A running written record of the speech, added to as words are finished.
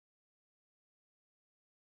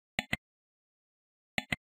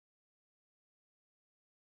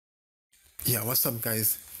Yeah, what's up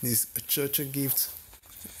guys? This is Ochoochogift.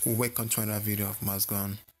 Welcome to another video of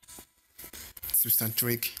Maskgun tips and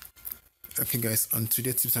trick. Okay guys, on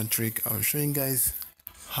today's tips and trick, I'll show you guys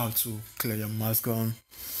how to clear your Maskgun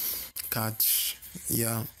catch.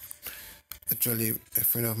 Yeah, actually a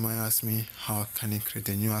friend of mine asked me how can he create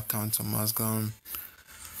a new account on Maskgun.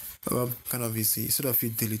 Well, kind of easy. Instead of you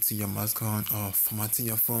deleting your Maskgun or formatting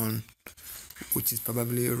your phone, which is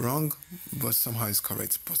probably wrong, but somehow it's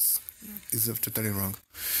correct, but it's totally wrong.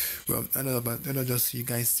 Well, I know, but I know, just you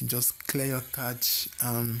guys to just clear your cache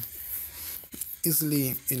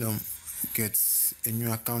easily, get a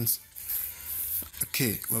new account.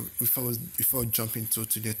 Okay, well, before jumping to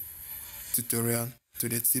the tutorial, to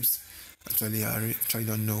the tips, actually I actually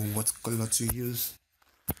don't know what color to use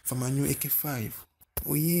for my new AK5.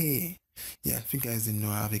 Oh yeah, if you guys didn't know,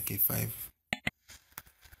 I have AK5.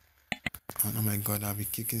 And oh my god, I'll be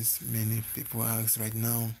kicking many people ass right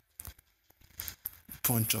now.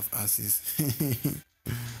 Punch of asses.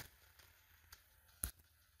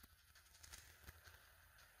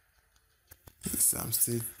 So I'm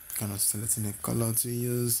still kind of selecting a color to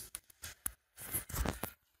use.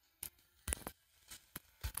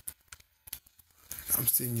 I'm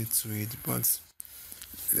still new to it, but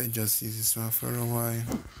let's just use this one for a while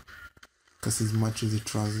because it matches the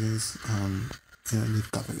trousers and the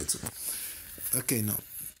cap a little. Okay, now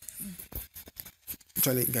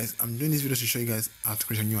actually guys, I'm doing this video to show you guys how to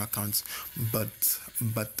create a new account, but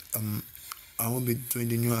I won't be doing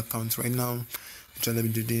the new account right now. Actually, I'll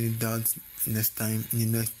be doing that next time in the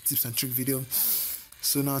next tips and trick video.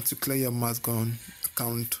 So now to clear your Maskgun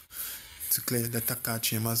account, to clear data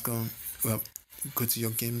cache in your Maskgun, well, go to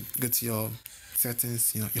your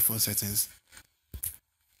settings, your phone settings.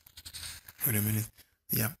 Wait a minute.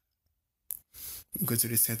 Yeah. Go to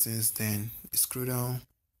the settings, then scroll down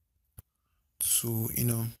to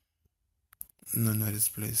this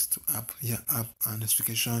place to app. Yeah, app and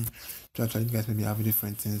notification. So actually you guys maybe have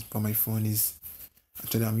different things, but my phone is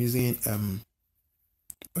actually I'm using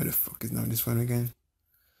where the fuck is now this phone again?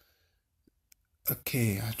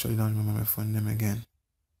 Okay, I actually don't remember my phone name again.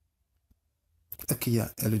 Okay, yeah,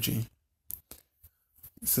 LG.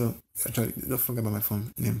 So actually don't forget about my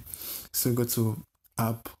phone name. So go to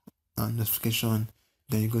app and notification,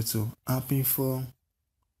 then you go to app info.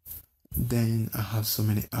 Then I have so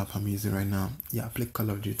many apps I'm using right now. Yeah, I play Call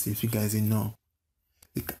of Duty. If you guys didn't know,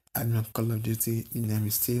 I know Call of Duty, the name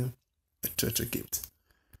is still Ochoochogift.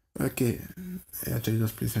 Okay, actually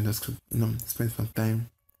just please spend some time.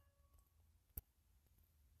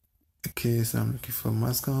 Okay, so I'm looking for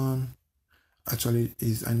Maskgun. Actually,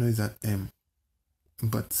 I know it's at M,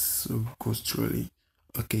 but so goes truly.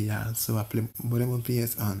 Okay, yeah. So I play Modern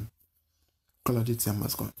FPS and Call of Duty and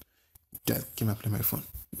Maskgun. Just came and play my phone.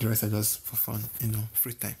 The rest are just for fun,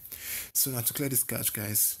 free time. So now to clear this cache,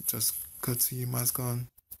 guys, just go to your Maskgun.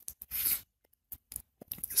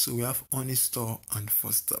 So we have uninstall and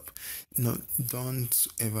force stop. No, don't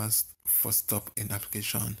ever force stop an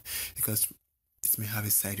application because it may have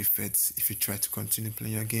a side effect if you try to continue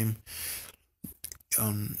playing your game.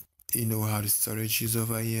 You know how the storage is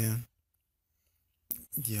over here.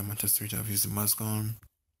 The amount of storage I've used in Maskgun.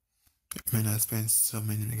 Man, I spent so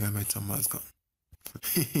many megabytes on Maskgun.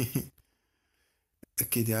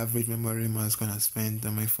 Okay, the average memory Maskgun I spent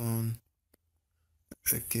on my phone.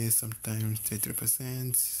 Okay, sometimes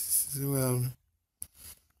 33%. Well,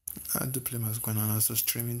 I do play Maskgun and also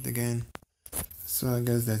stream it again. So I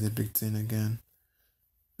guess that's a big thing again.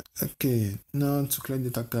 Okay, now to clear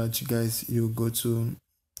data cache, guys, you go to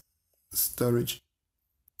storage.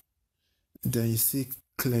 Then you see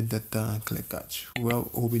clear data and clear cache. Well,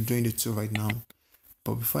 we'll be doing the two right now.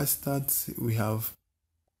 But before I start, we have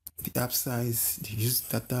the app size, the use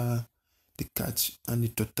data, the cache, and the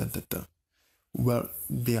total data. Well,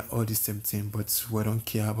 they are all the same thing, but we don't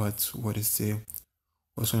care about what they say.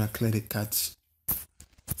 We're just gonna clear the cache.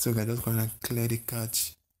 So guys, just gonna clear the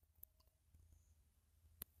cache.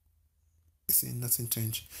 You see, nothing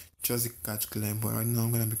changed, just the cache clear. But right now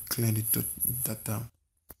I'm gonna be clearing the data.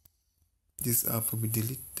 This app will be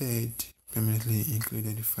deleted permanently,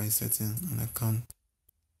 including the file setting and account.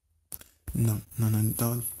 No,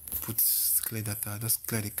 don't put clear data, just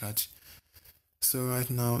clear the cache. So right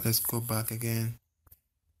now let's go back again,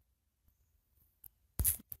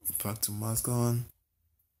 back to Maskgun.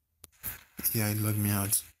 Yeah, it logged me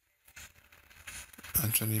out.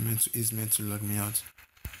 Actually it's meant to log me out.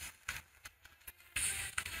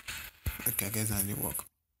 Okay, I guess that didn't work.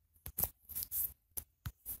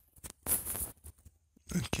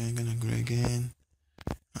 Okay, I'm gonna go again.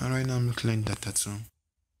 And right now I'm clearing data too.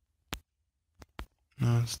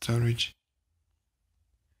 Now storage.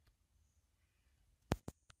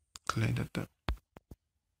 clear data.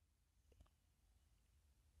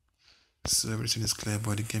 So everything is clear,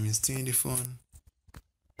 but the game is still in the phone.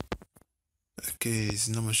 Okay, it's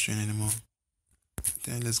not more showing anymore.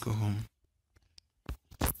 Then let's go home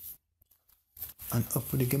and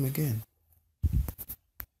open the game again.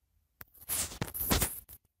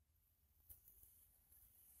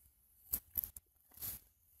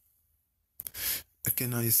 Okay,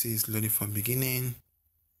 now you see it's loading from beginning.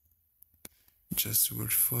 Just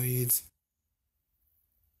wait for it.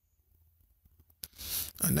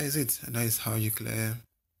 And that is it. And that is how you clear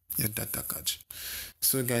your data cache.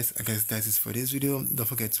 So guys, I guess that is for this video. Don't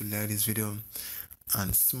forget to like this video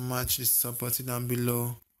and smash the sub button down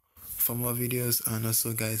below for more videos. And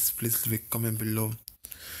also guys, please leave a comment below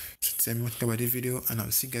to tell me what you think about this video, and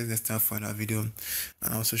I'll see you guys next time for another video. And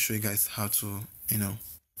I'll also show you guys how to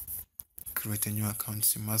create a new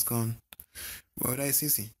account in Maskgun. Well, that is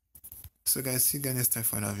easy. So guys, see you guys next time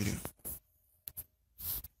for another video.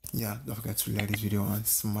 Yeah, don't forget to like this video and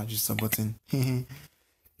smash the sub button.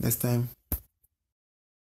 Next time.